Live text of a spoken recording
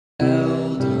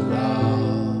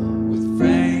Eldorado with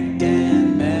Frank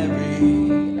and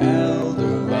Mary.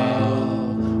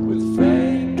 Eldorado with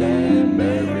Frank and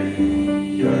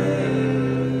Mary. Yeah.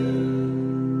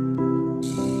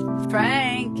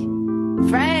 Frank,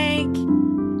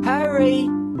 hurry.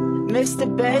 Mr.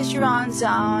 Bergeron's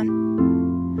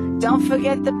on. Don't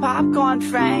forget the popcorn,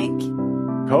 Frank.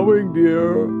 Coming,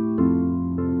 dear.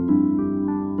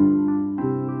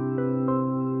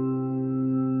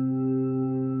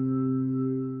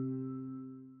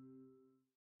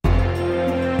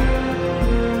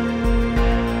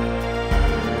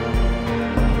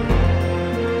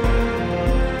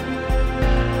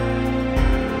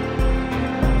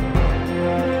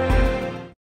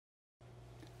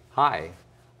 Hi,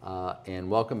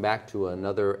 and welcome back to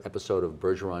another episode of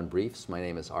Bergeron Briefs. My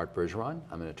name is Art Bergeron.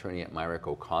 I'm an attorney at Myrick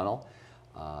O'Connell.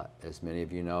 As many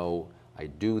of you know, I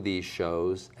do these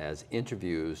shows as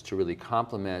interviews to really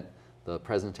complement the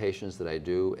presentations that I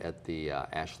do at the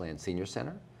Ashland Senior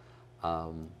Center.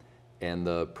 And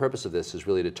the purpose of this is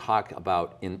really to talk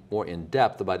about more in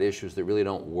depth about issues that really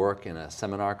don't work in a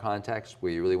seminar context,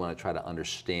 where you really want to try to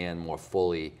understand more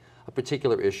fully a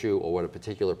particular issue or what a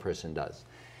particular person does.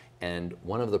 And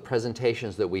one of the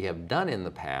presentations that we have done in the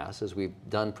past is we've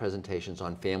done presentations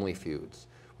on family feuds.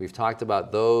 We've talked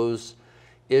about those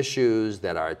issues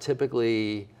that are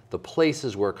typically the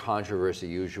places where controversy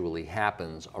usually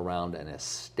happens around an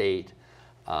estate,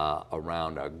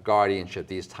 around a guardianship,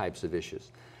 these types of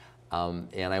issues.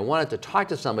 And I wanted to talk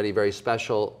to somebody very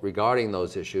special regarding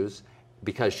those issues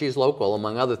because she's local,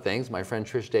 among other things, my friend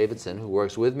Trish Davidson, who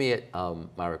works with me at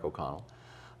Myrick O'Connell.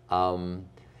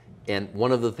 And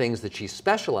one of the things that she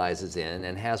specializes in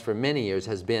and has for many years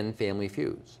has been family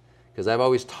feuds. Because I've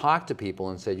always talked to people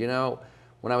and said, you know,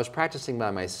 when I was practicing by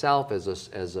myself as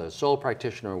a sole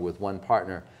practitioner with one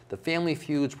partner, the family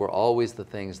feuds were always the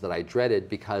things that I dreaded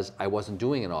because I wasn't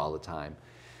doing it all the time,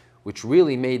 which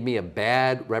really made me a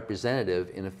bad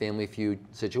representative in a family feud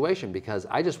situation because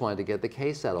I just wanted to get the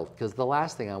case settled because the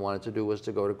last thing I wanted to do was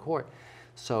to go to court.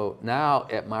 So now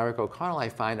at Myrick O'Connell, I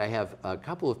find I have a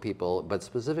couple of people, but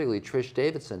specifically Trish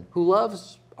Davidson, who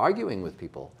loves arguing with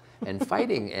people and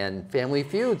fighting and family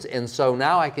feuds. And so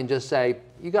now I can just say,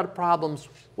 you got problems,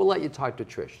 we'll let you talk to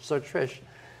Trish. So Trish,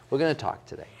 we're going to talk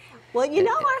today. Well, you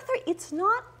know, Arthur, it's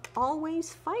not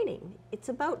always fighting. It's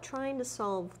about trying to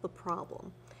solve the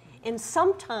problem. And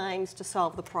sometimes to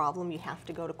solve the problem, you have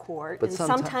to go to court. And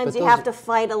sometimes you have to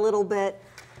fight a little bit.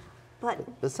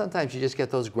 But sometimes you just get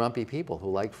those grumpy people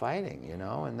who like fighting, you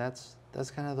know, and that's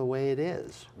kind of the way it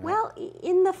is. Right? Well,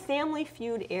 in the family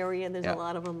feud area, there's a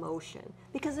lot of emotion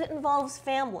because it involves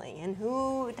family, and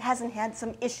who hasn't had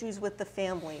some issues with the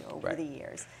family over the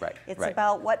years? It's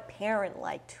about what parent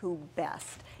liked who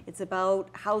best. It's about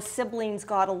how siblings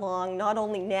got along, not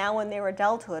only now in their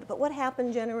adulthood, but what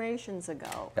happened generations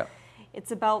ago.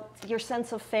 It's about your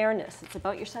sense of fairness. It's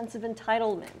about your sense of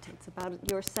entitlement. It's about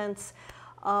your sense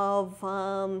of,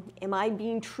 am I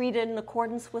being treated in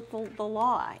accordance with the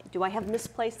law? Do I have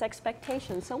misplaced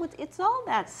expectations? So it's all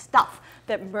that stuff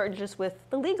that merges with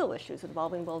the legal issues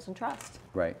involving wills and trusts.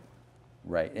 Right.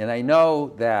 And I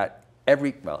know that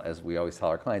well, as we always tell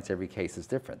our clients, every case is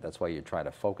different. That's why you try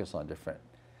to focus on different,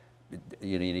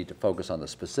 you need to focus on the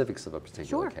specifics of a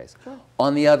particular case.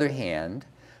 On the other hand,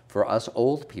 for us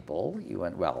old people,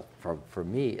 well, for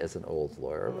me as an old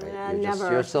lawyer, right?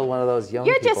 You're still one of those young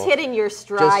people. You're just hitting your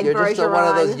stride, You're just Bergeron. one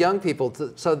of those young people.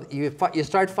 So you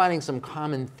start finding some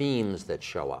common themes that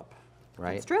show up,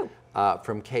 right? That's true.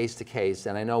 From case to case.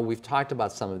 And I know we've talked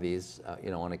about some of these,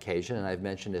 you know, on occasion, and I've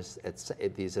mentioned this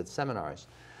at seminars.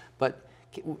 But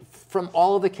from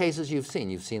all of the cases you've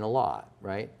seen a lot,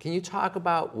 right? Can you talk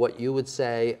about what you would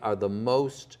say are the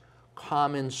most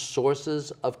common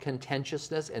sources of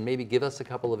contentiousness, and maybe give us a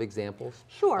couple of examples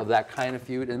of that kind of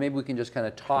feud, and maybe we can just kind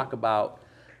of talk about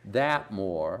that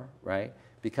more, right?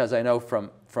 Because I know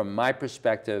from my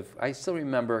perspective, I still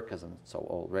remember, because I'm so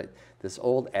old, right? This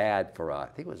old ad for I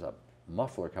think it was a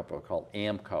muffler company called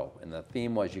Amco, and the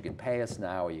theme was you can pay us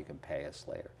now or you can pay us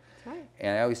later.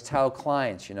 And I always tell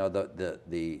clients, you know,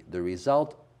 the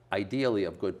result ideally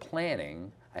of good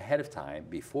planning ahead of time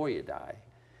before you die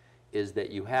is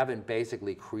that you haven't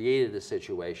basically created a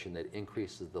situation that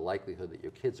increases the likelihood that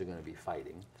your kids are going to be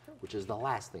fighting, which is the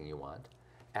last thing you want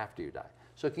after you die.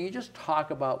 So can you just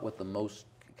talk about what the most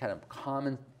kind of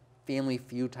common family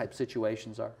feud type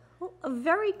situations are? Well, a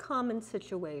very common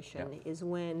situation is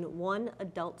when one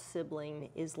adult sibling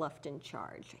is left in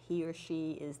charge. He or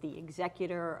she is the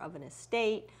executor of an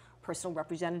estate, personal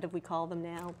representative we call them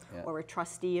now, or a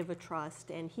trustee of a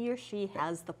trust, and he or she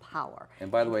has the power.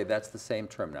 And by the way, that's the same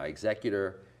term now.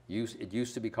 Executor It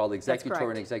used to be called executor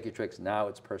and executrix. Now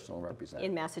it's personal representative.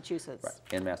 In Massachusetts.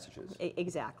 Right, in Massachusetts.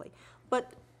 Exactly.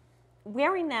 But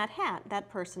wearing that hat, that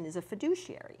person is a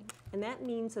fiduciary. And that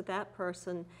means that that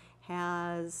person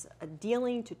has a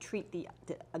dealing to treat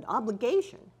an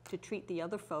obligation to treat the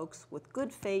other folks with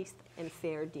good faith and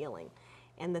fair dealing.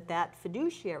 And that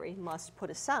fiduciary must put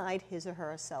aside his or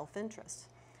her self-interest.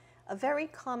 A very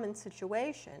common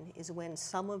situation is when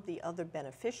some of the other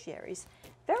beneficiaries,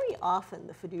 very often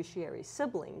the fiduciary's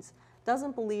siblings,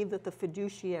 doesn't believe that the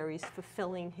fiduciary is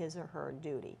fulfilling his or her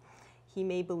duty. He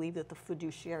may believe that the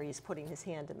fiduciary is putting his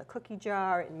hand in the cookie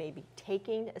jar and maybe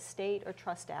taking estate or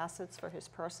trust assets for his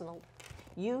personal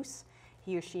use.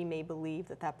 He or she may believe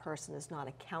that that person is not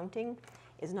accounting,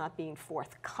 is not being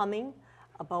forthcoming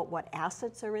about what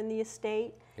assets are in the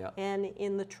estate and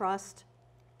in the trust.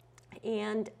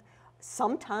 And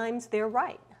sometimes they're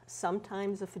right.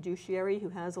 Sometimes a fiduciary who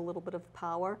has a little bit of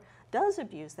power does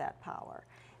abuse that power.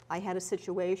 I had a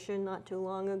situation not too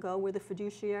long ago where the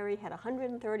fiduciary had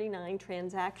 139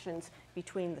 transactions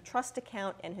between the trust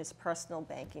account and his personal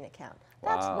banking account.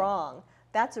 That's wrong.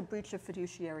 That's a breach of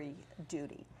fiduciary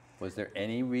duty. Was there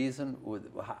any reason?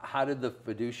 How did the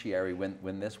fiduciary,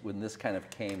 when this kind of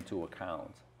came to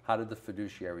account, how did the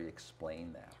fiduciary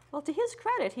explain that? Well, to his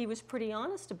credit, he was pretty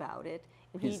honest about it.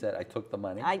 He said, I took the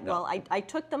money? Well, I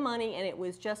took the money, and it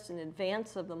was just in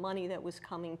advance of the money that was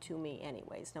coming to me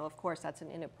anyways. Now, of course, that's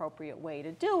an inappropriate way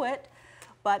to do it,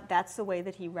 but that's the way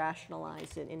that he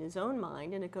rationalized it in his own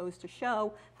mind, and it goes to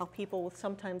show how people with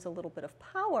sometimes a little bit of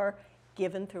power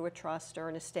given through a trust or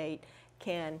an estate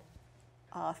can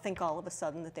think all of a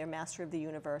sudden that they're master of the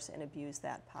universe and abuse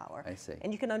that power. I see.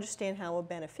 And you can understand how a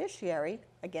beneficiary,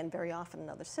 again, very often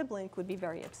another sibling, could be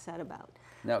very upset about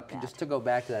Now, just to go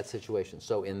back to that situation,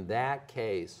 so in that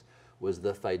case, was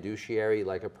the fiduciary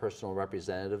like a personal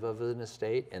representative of an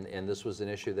estate? And this was an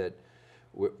issue that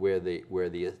where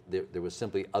there was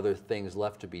simply other things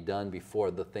left to be done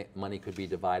before the money could be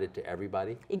divided to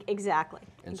everybody? Exactly.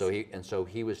 And so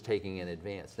he was taking in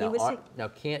advance. Now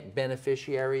can't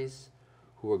beneficiaries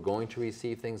who are going to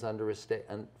receive things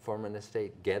from an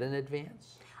estate get an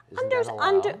advance?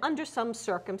 Under some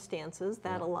circumstances,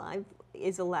 that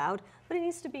is allowed, but it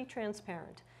needs to be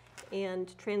transparent.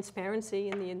 And transparency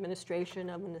in the administration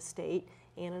of an estate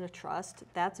and in a trust,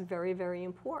 that's very, very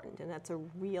important. And that's a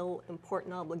real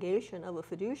important obligation of a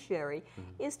fiduciary,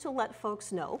 is to let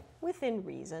folks know, within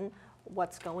reason,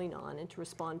 what's going on and to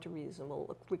respond to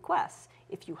reasonable requests.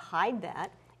 If you hide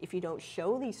that, if you don't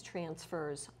show these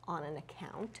transfers on an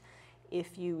account,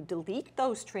 if you delete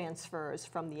those transfers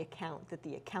from the account that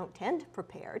the accountant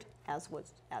prepared, as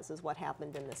is what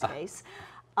happened in this case,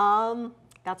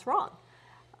 that's wrong.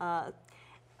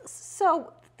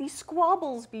 So these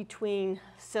squabbles between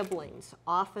siblings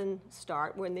often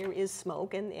start when there is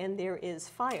smoke and there is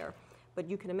fire. But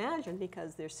you can imagine,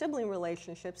 because they're sibling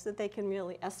relationships, that they can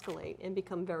really escalate and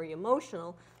become very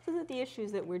emotional, so that the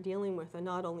issues that we're dealing with are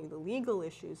not only the legal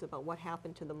issues about what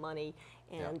happened to the money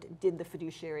and did the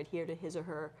fiduciary adhere to his or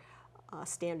her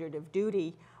standard of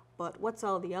duty, but what's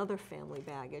all the other family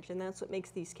baggage? And that's what makes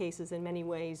these cases in many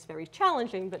ways very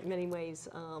challenging, but in many ways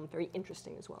very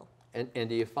interesting as well. And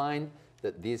do you find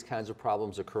that these kinds of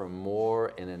problems occur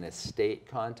more in an estate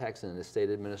context, in an estate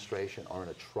administration, or in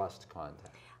a trust context?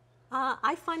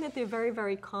 I find that they're very,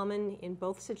 very common in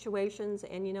both situations.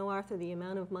 And you know, Arthur, the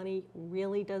amount of money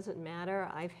really doesn't matter.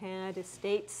 I've had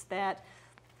estates that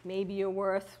maybe are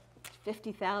worth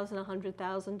 $50,000,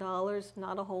 $100,000,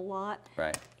 not a whole lot.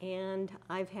 Right. And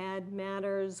I've had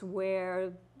matters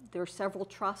where there are several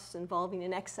trusts involving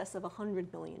in excess of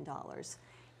 $100 million.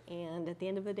 And at the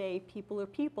end of the day, people are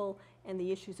people, and the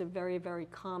issues are very, very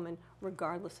common,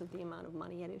 regardless of the amount of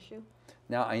money at issue.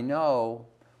 Now, I know,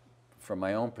 from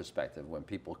my own perspective, when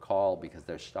people call because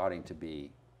they're starting to be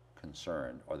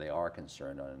concerned, or they are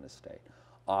concerned on an estate,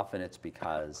 often it's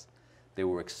because they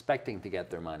were expecting to get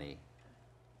their money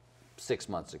 6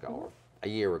 months ago or a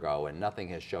year ago, and nothing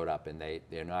has showed up, and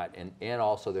they're not, and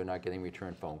also they're not getting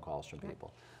return phone calls from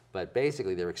people. But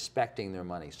basically, they're expecting their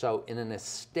money. So in an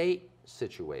estate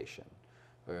situation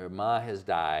where Ma has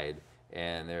died,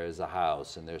 and there's a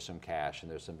house, and there's some cash, and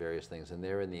there's some various things, and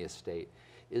they're in the estate,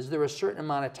 is there a certain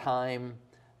amount of time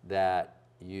that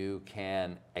you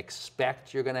can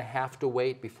expect you're going to have to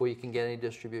wait before you can get any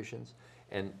distributions?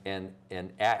 And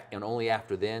only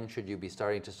after then should you be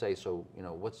starting to say, so, you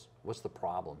know, what's the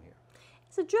problem here?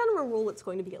 As a general rule, it's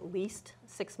going to be at least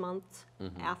 6 months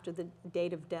after the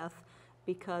date of death,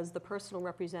 because the personal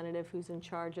representative who's in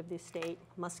charge of the estate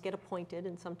must get appointed,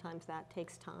 and sometimes that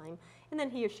takes time. And then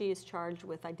he or she is charged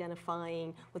with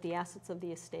identifying what the assets of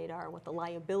the estate are, what the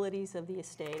liabilities of the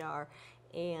estate are,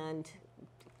 and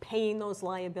paying those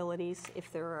liabilities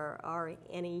if there are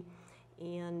any,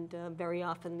 and very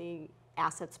often the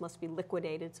assets must be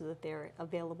liquidated so that they're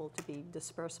available to be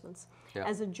disbursements. Yep.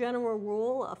 As a general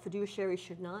rule, a fiduciary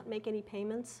should not make any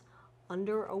payments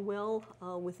under a will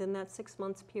within that 6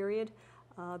 months period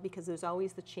because there's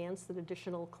always the chance that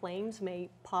additional claims may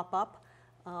pop up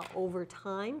over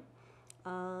time.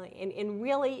 And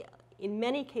really, in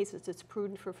many cases, it's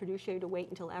prudent for a fiduciary to wait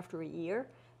until after a year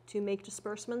to make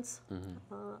disbursements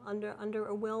under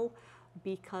a will,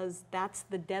 because that's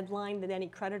the deadline that any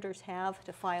creditors have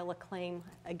to file a claim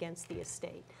against the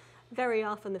estate. Very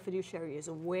often the fiduciary is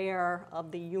aware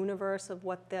of the universe of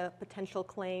what the potential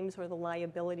claims or the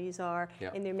liabilities are,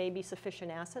 and there may be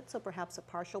sufficient assets, so perhaps a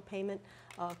partial payment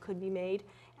could be made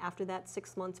after that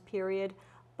 6 months period,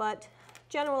 but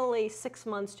generally 6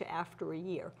 months to after a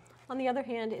year. On the other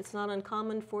hand, it's not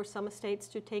uncommon for some estates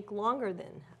to take longer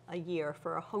than a year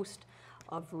for a host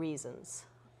of reasons.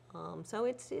 So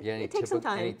it takes some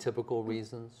time. Any typical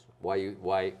reasons why you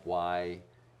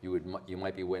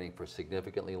might be waiting for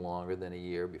significantly longer than a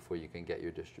year before you can get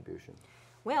your distribution?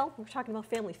 Well, we're talking about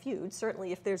family feuds.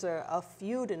 Certainly, if there's a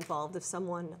feud involved, if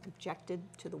someone objected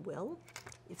to the will,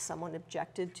 if someone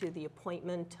objected to the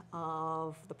appointment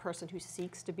of the person who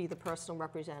seeks to be the personal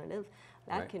representative,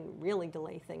 that can really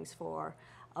delay things for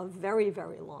a very,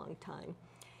 very long time.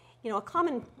 You know, a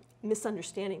common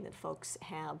misunderstanding that folks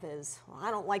have is, well, I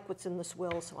don't like what's in this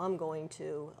will, so I'm going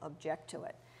to object to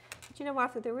it. But you know,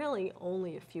 Martha, there are really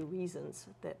only a few reasons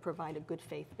that provide a good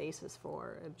faith basis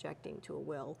for objecting to a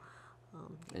will.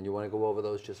 And you want to go over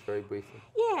those just very briefly?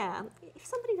 Yeah. If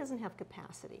somebody doesn't have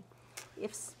capacity,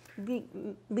 if the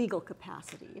legal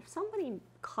capacity, if somebody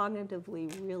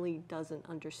cognitively really doesn't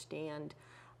understand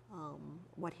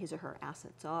what his or her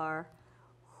assets are,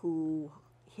 who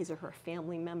his or her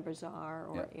family members are,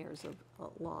 or heirs of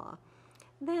law,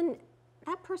 then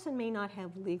that person may not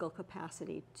have legal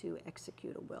capacity to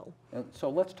execute a will. And so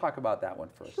let's talk about that one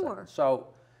for a second. So,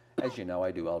 as you know,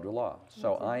 I do elder law.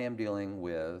 So I am dealing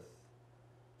with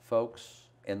folks,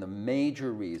 and the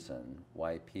major reason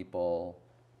why people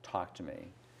talk to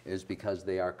me is because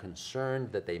they are concerned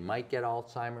that they might get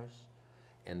Alzheimer's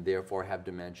and therefore have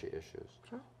dementia issues.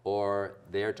 Sure. Or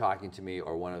they're talking to me,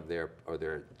 or one of their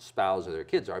spouse or their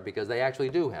kids are, because they actually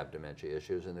do have dementia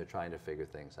issues and they're trying to figure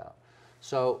things out.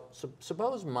 So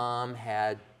suppose mom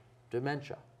had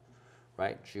dementia,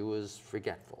 right? She was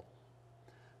forgetful,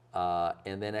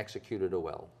 and then executed a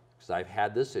will. Because I've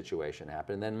had this situation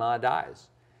happen, and then ma dies.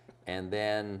 And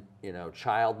then, you know,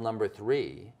 child number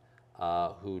 3,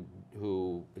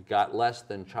 who got less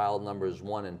than child numbers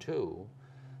 1 and 2,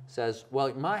 says,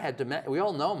 well, ma had dementia. We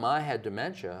all know ma had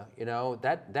dementia. You know,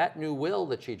 that new will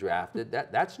that she drafted,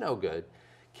 that's no good.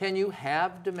 Can you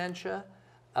have dementia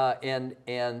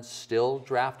and still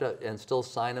draft and still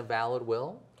sign a valid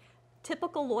will?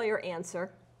 Typical lawyer answer.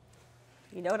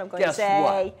 You know what I'm going to say?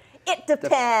 What? It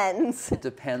depends. It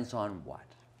depends on what?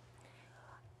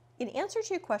 In answer to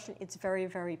your question, it's very,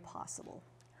 very possible.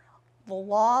 The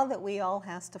law that we all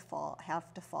have to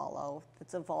follow,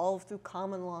 that's evolved through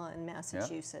common law in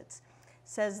Massachusetts,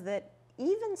 says that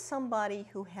even somebody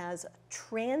who has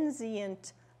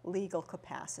transient legal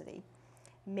capacity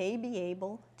may be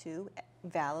able to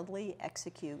validly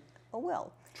execute a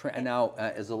will. Now,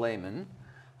 as a layman,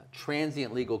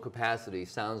 transient legal capacity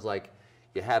sounds like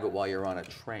you have it while you're on a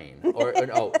train. Or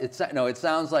it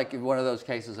sounds like one of those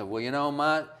cases of, well, you know,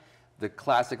 ma, the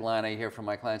classic line I hear from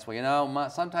my clients, well, you know,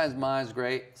 sometimes ma's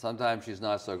great, sometimes she's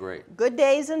not so great. Good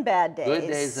days and bad days. Good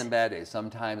days and bad days.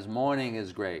 Sometimes morning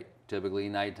is great. Typically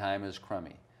nighttime is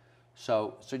crummy.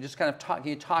 So just kind of can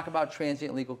you talk about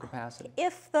transient legal capacity?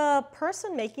 If the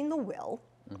person making the will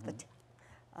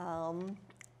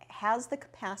has the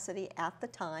capacity at the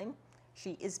time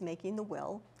she is making the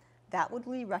will, that would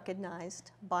be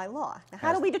recognized by law. Now,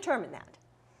 how do we determine that?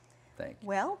 Thank you.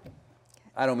 Well,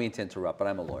 I don't mean to interrupt, but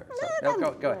I'm a lawyer.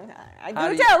 So go ahead.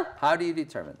 I do too. How do you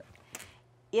determine that?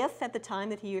 If at the time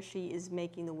that he or she is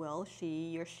making the will,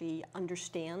 he or she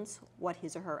understands what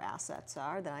his or her assets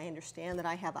are, that I understand that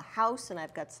I have a house and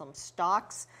I've got some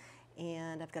stocks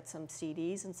and I've got some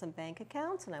CDs and some bank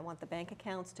accounts, and I want the bank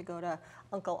accounts to go to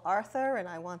Uncle Arthur, and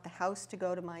I want the house to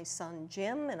go to my son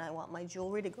Jim, and I want my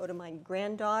jewelry to go to my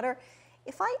granddaughter.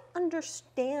 If I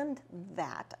understand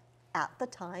that at the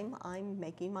time I'm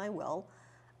making my will,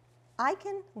 I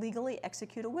can legally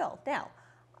execute a will. Now,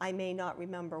 I may not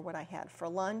remember what I had for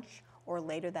lunch, or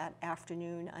later that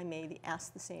afternoon I may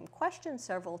ask the same question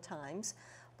several times,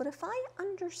 but if I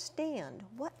understand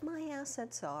what my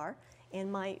assets are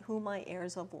and who my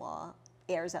heirs at law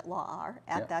are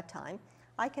at that time,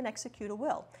 I can execute a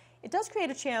will. It does create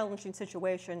a challenging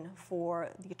situation for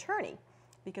the attorney,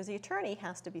 because the attorney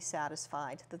has to be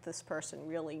satisfied that this person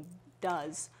really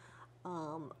does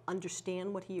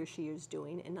understand what he or she is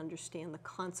doing and understand the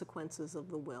consequences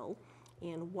of the will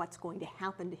and what's going to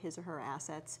happen to his or her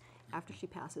assets after she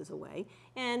passes away.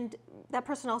 And that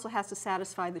person also has to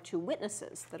satisfy the two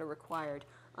witnesses that are required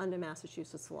under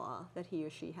Massachusetts law, that he or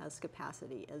she has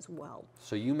capacity as well.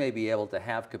 So you may be able to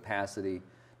have capacity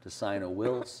to sign a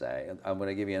will, say. I'm going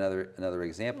to give you another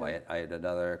example. I had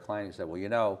another client who said, well, you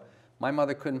know, my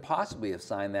mother couldn't possibly have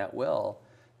signed that will.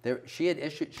 She had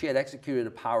executed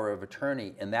a power of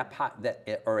attorney, and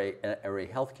or a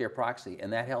healthcare proxy,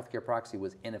 and that healthcare proxy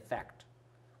was in effect.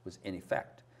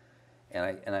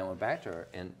 And I went back to her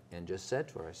and just said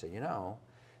to her, I said, you know,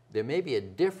 there may be a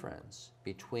difference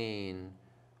between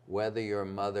whether your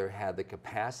mother had the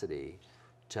capacity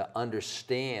to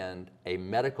understand a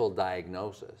medical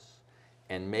diagnosis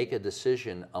and make a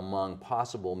decision among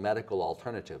possible medical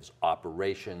alternatives,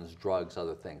 operations, drugs,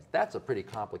 other things. That's a pretty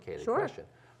complicated question.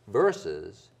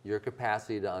 Versus your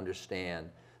capacity to understand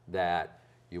that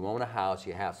you own a house,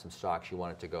 you have some stocks, you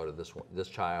want it to go to this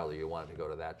child, or you want it to go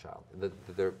to that child.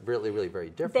 They're really, really very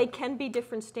different. They can be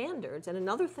different standards. And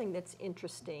another thing that's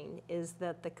interesting is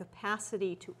that the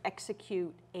capacity to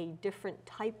execute a different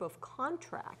type of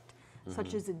contract,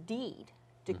 such as a deed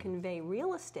to convey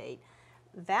real estate,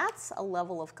 that's a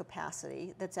level of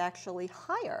capacity that's actually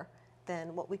higher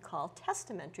than what we call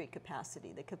testamentary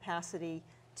capacity, the capacity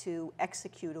to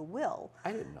execute a will.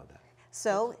 I didn't know that.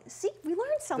 So, see, we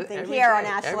learned something here on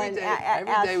Ashland.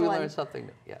 Every day we learn something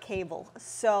new. Yeah. Cable.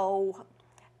 So,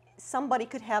 somebody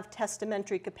could have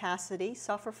testamentary capacity,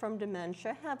 suffer from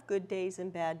dementia, have good days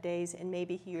and bad days, and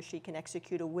maybe he or she can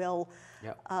execute a will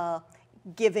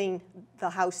giving the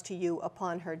house to you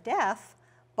upon her death,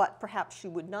 but perhaps she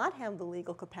would not have the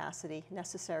legal capacity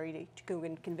necessary to go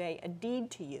and convey a deed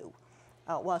to you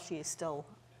while she is still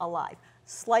alive.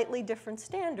 Slightly different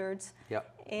standards,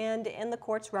 and the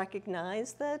courts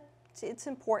recognize that it's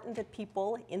important that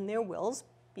people in their wills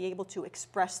be able to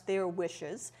express their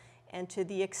wishes, and to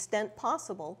the extent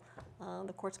possible,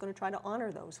 the court's going to try to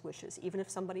honor those wishes, even if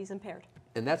somebody's impaired.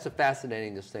 And that's a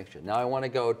fascinating distinction. Now I want to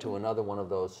go to another one of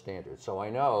those standards. So I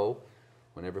know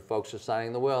whenever folks are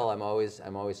signing the will, I'm always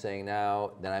saying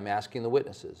now, then I'm asking the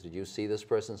witnesses, did you see this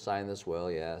person sign this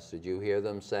will? Yes. Did you hear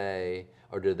them say,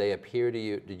 or did they appear to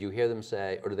you, did you hear them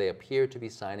say, or do they appear to be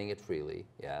signing it freely?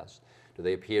 Yes. Do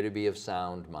they appear to be of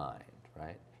sound mind,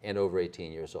 right? And over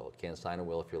 18 years old. Can't sign a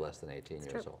will if you're less than 18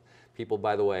 years old. People,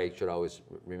 by the way, should always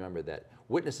remember that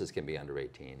witnesses can be under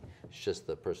 18. It's just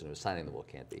the person who's signing the will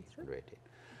can't be under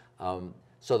 18.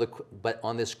 But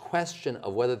on this question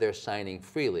of whether they're signing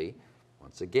freely,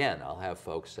 once again, I'll have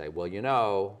folks say, well, you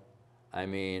know, I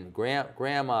mean,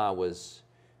 Grandma was,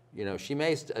 you know, she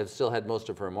may have still had most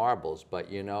of her marbles, but,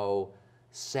 you know,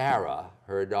 Sarah,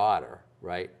 her daughter,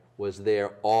 right, was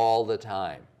there all the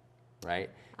time, right?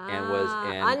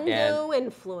 Undue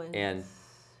influence.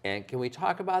 And can we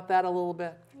talk about that a little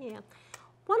bit? Yeah.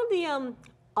 One of the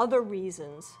other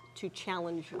reasons to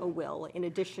challenge a will, in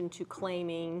addition to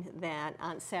claiming that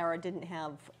Aunt Sarah didn't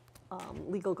have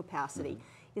legal capacity,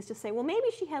 is to say, well, maybe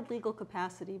she had legal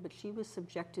capacity, but she was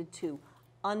subjected to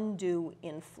undue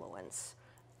influence.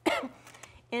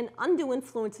 And undue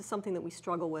influence is something that we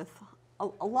struggle with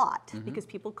a lot, because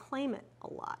people claim it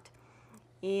a lot.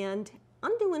 And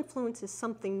undue influence is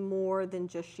something more than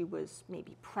just she was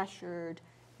maybe pressured,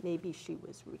 maybe she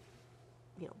was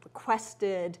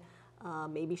requested,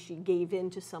 maybe she gave in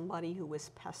to somebody who was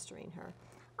pestering her.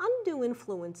 Undue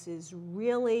influence is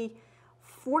really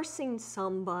forcing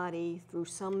somebody through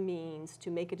some means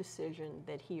to make a decision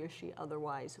that he or she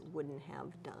otherwise wouldn't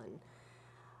have done.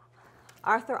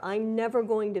 Arthur, I'm never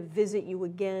going to visit you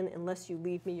again unless you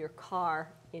leave me your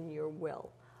car in your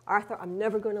will. Arthur, I'm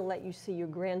never going to let you see your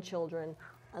grandchildren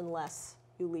unless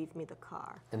you leave me the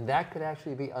car. And that could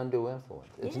actually be undue influence.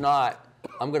 It's not,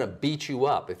 I'm going to beat you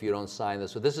up if you don't sign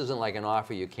this. So this isn't like an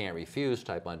offer you can't refuse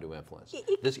type undue influence.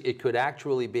 It could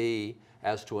actually be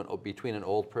as to between an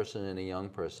old person and a young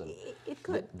person. It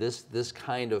could. This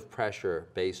kind of pressure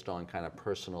based on kind of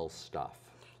personal stuff.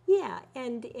 Yeah,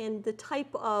 and the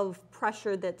type of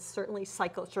pressure that's certainly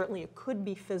certainly it could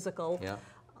be physical. Yeah.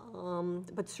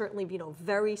 But certainly,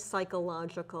 very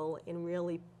psychological, and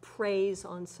really preys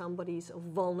on somebody's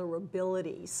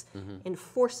vulnerabilities and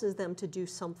forces them to do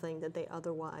something that they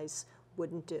otherwise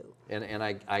wouldn't do. And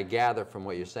I gather from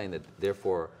what you're saying that,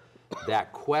 therefore,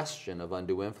 that question of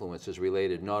undue influence is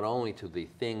related not only to the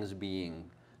things being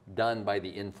done by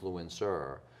the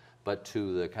influencer, but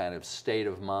to the kind of state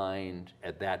of mind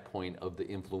at that point of the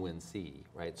influencee,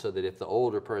 right? So that if the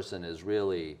older person is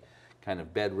really kind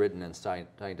of bedridden and starting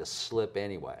to slip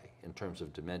anyway in terms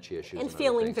of dementia issues and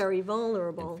feeling very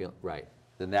vulnerable, right?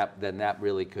 Then that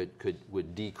really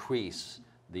would decrease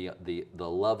the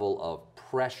level of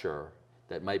pressure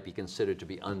that might be considered to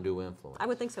be undue influence. I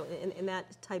would think so in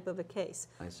that type of a case.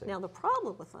 I see. Now the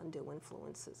problem with undue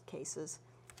influences cases,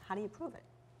 how do you prove it?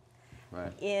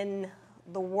 Right. In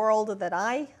the world that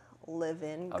I live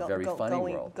in, very funny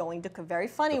world. Going to a very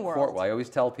funny world. Court, well, I always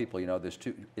tell people, you know,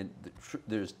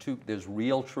 there's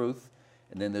real truth,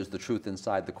 and then there's the truth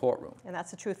inside the courtroom. And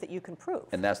that's the truth that you can prove.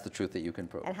 And that's the truth that you can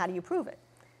prove. And how do you prove it?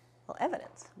 Well,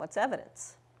 evidence. What's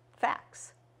evidence?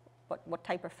 Facts. What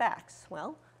type of facts?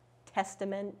 Well,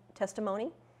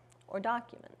 testimony or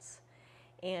documents.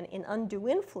 And in undue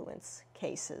influence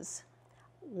cases,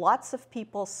 lots of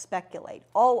people speculate,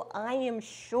 oh, I am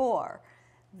sure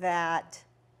that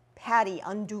Patty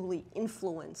unduly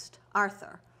influenced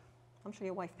Arthur. I'm sure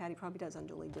your wife Patty probably does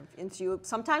unduly influence you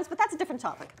sometimes, but that's a different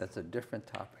topic. That's a different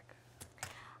topic.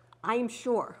 I'm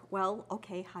sure. Well,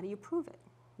 okay, how do you prove it?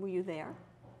 Were you there?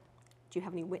 Do you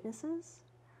have any witnesses?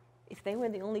 If they were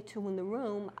the only two in the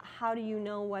room, how do you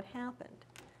know what happened?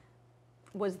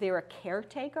 Was there a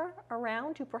caretaker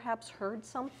around who perhaps heard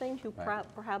something, who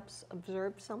perhaps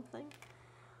observed something?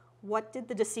 What did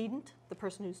the decedent, the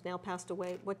person who's now passed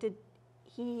away, what did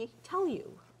he tell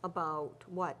you about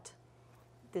what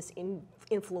this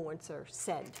influencer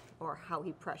said or how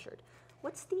he pressured?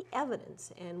 What's the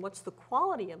evidence and what's the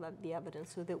quality of the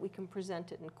evidence so that we can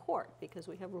present it in court? Because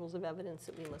we have rules of evidence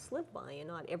that we must live by, and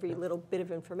not every little bit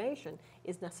of information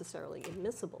is necessarily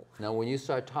admissible. Now, when you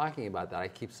start talking about that, I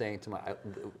keep saying to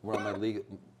one of my legal,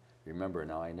 remember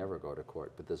now I never go to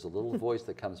court, but there's a little voice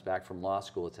that comes back from law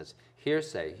school that says,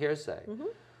 hearsay, hearsay. Mm-hmm.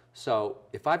 So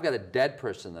if I've got a dead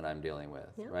person that I'm dealing with,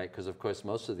 right, because of course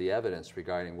most of the evidence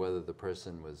regarding whether the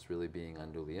person was really being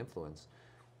unduly influenced,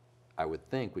 I would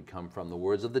think would come from the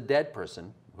words of the dead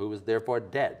person, who was therefore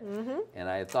dead. Mm-hmm. And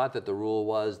I thought that the rule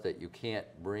was that you can't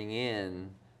bring in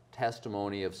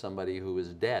testimony of somebody who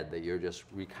is dead, that you're just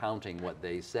recounting what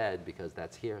they said because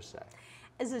that's hearsay.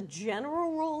 As a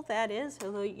general rule, that is,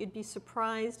 although you'd be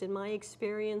surprised, in my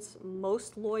experience,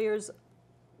 most lawyers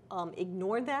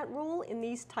ignore that rule in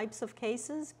these types of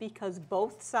cases because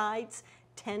both sides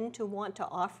tend to want to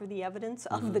offer the evidence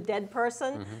of the dead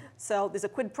person. So there's a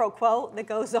quid pro quo that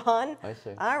goes on. I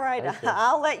see. All right, I see.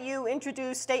 I'll let you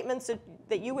introduce statements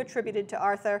that you attributed to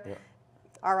Arthur,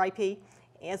 R.I.P.,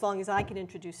 as long as I can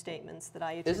introduce statements that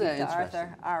I attribute to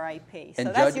Arthur, R.I.P. So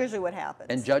that's usually what happens.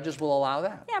 And judges will allow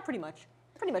that? Yeah, pretty much.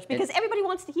 Pretty much, because everybody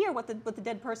wants to hear what the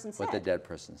dead person said. What the dead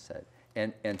person said.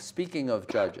 And speaking of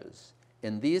judges,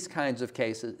 in these kinds of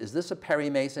cases, is this a Perry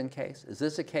Mason case? Is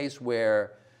this a case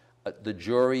where the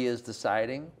jury is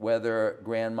deciding whether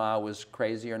grandma was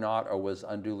crazy or not, or was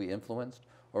unduly influenced?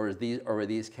 Or are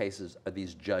these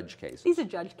judge cases? These are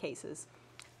judge cases.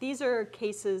 These are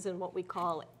cases in what we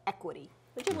call equity.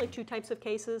 There's generally two types of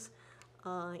cases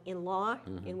in law,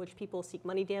 in which people seek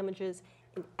money damages,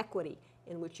 in equity,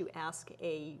 in which you ask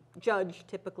a judge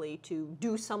typically to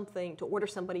do something, to order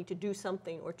somebody to do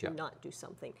something or to not do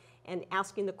something, and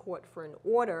asking the court for an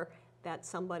order that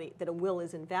a will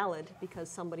is invalid because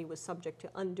somebody was subject to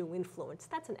undue influence.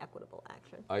 That's an equitable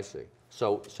action. I see.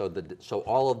 So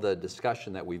all of the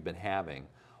discussion that we've been having,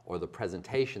 or the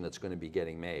presentation that's going to be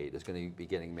getting made, is going to be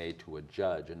getting made to a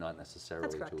judge and not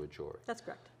necessarily to a jury. That's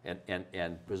correct.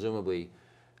 And presumably,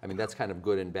 I mean, that's kind of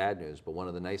good and bad news, but one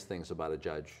of the nice things about a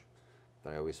judge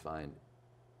that I always find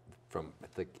from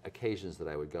the occasions that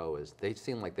I would go is they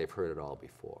seem like they've heard it all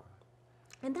before.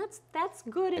 And that's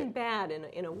good and bad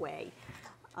in a way.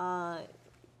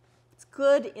 It's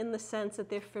good in the sense that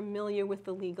they're familiar with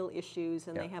the legal issues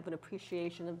and they have an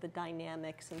appreciation of the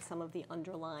dynamics and some of the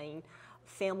underlying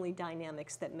family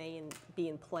dynamics that may be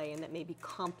in play and that may be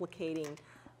complicating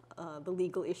the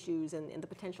legal issues and the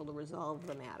potential to resolve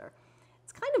the matter.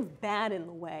 It's kind of bad in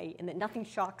the way in that nothing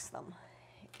shocks them.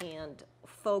 And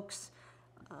folks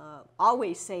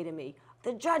always say to me,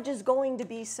 the judge is going to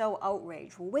be so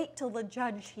outraged. Well, wait till the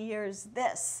judge hears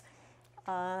this.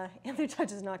 And the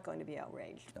judge is not going to be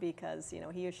outraged because he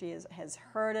or she has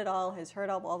heard it all, has heard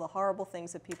all the horrible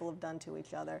things that people have done to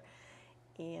each other.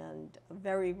 And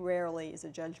very rarely is a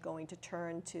judge going to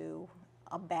turn to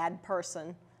a bad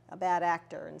person, a bad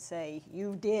actor, and say,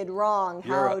 you did wrong,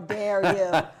 how dare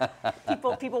you?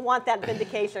 People want that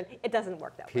vindication. It doesn't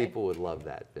work that way. People would love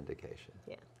that vindication.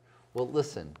 Yeah. Well,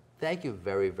 listen, thank you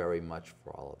very, very much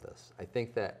for all of this. I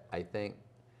think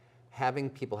having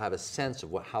people have a sense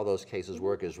of how those cases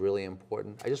work is really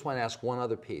important. I just want to ask one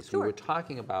other piece. Sure. We were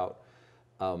talking about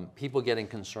people getting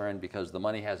concerned because the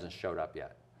money hasn't showed up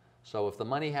yet. So if the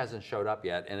money hasn't showed up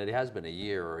yet, and it has been a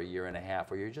year or a year and a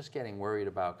half, or you're just getting worried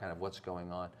about kind of what's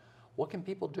going on, what can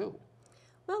people do?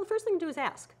 Well, the first thing to do is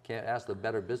ask. Can't ask the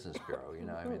Better Business Bureau, you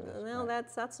know. I mean, well,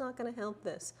 that's not going to help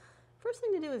this. First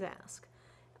thing to do is ask.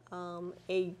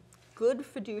 A good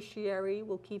fiduciary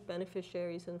will keep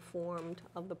beneficiaries informed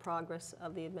of the progress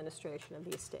of the administration of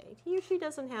the estate. He or she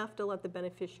doesn't have to let the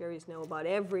beneficiaries know about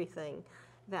everything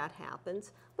that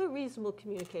happens, but reasonable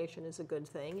communication is a good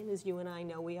thing. And as you and I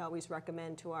know, we always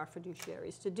recommend to our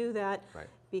fiduciaries to do that, right,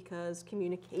 because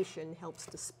communication helps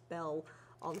dispel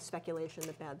all the speculation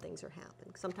that bad things are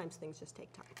happening. Sometimes things just take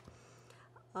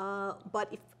time. But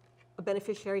if a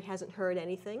beneficiary hasn't heard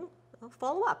anything,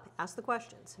 follow up, ask the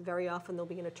questions. Very often there'll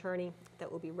be an attorney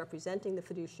that will be representing the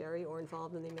fiduciary or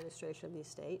involved in the administration of the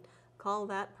estate. Call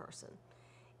that person.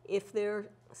 If there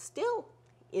still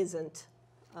isn't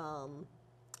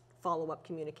follow-up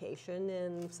communication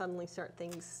and suddenly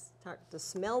things start to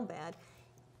smell bad,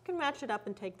 you can ratchet up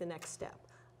and take the next step.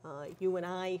 You and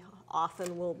I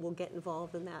often will get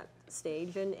involved in that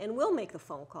stage and we'll make the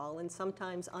phone call, and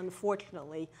sometimes,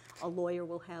 unfortunately, a lawyer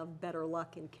will have better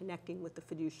luck in connecting with the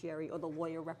fiduciary or the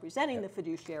lawyer representing the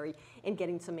fiduciary and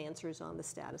getting some answers on the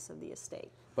status of the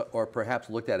estate. Or perhaps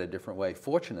looked at a different way.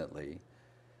 Fortunately,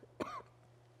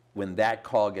 when that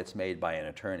call gets made by an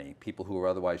attorney, people who are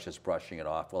otherwise just brushing it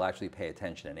off will actually pay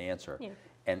attention and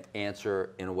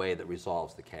answer in a way that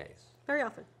resolves the case. Very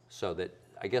often. So that,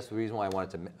 I guess the reason why I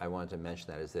wanted to mention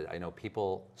that is that I know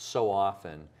people so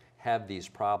often have these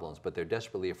problems, but they're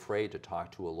desperately afraid to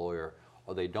talk to a lawyer,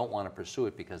 or they don't want to pursue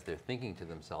it because they're thinking to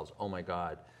themselves, oh my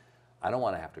God, I don't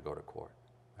want to have to go to court,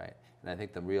 right? And I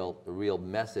think the real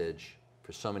message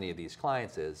for so many of these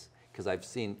clients is, because I've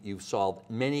seen you've solved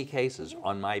many cases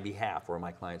on my behalf or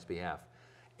my client's behalf,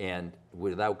 and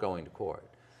without going to court.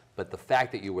 But the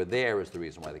fact that you were there is the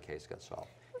reason why the case got solved.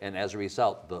 And as a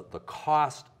result, the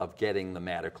cost of getting the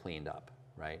matter cleaned up,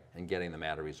 right, and getting the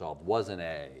matter resolved wasn't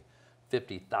a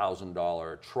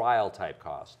 $50,000 trial type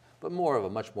cost, but more of a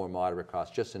much more moderate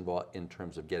cost, just in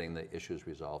terms of getting the issues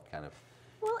resolved, kind of.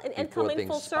 Well, and coming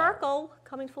full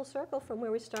circle from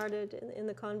where we started in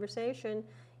the conversation.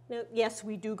 You know, yes,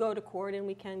 we do go to court, and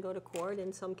we can go to court.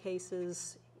 In some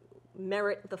cases,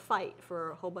 merit the fight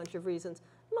for a whole bunch of reasons.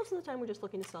 Most of the time, we're just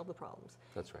looking to solve the problems.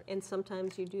 That's right. And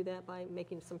sometimes you do that by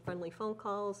making some friendly phone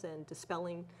calls and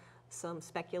dispelling some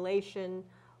speculation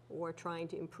or trying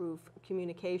to improve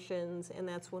communications. And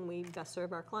that's when we best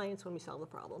serve our clients, when we solve the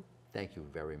problem. Thank you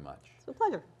very much. It's a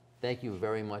pleasure. Thank you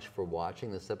very much for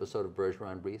watching this episode of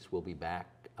Bergeron Briefs. We'll be back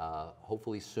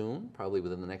hopefully soon, probably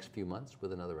within the next few months,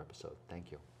 with another episode.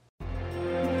 Thank you.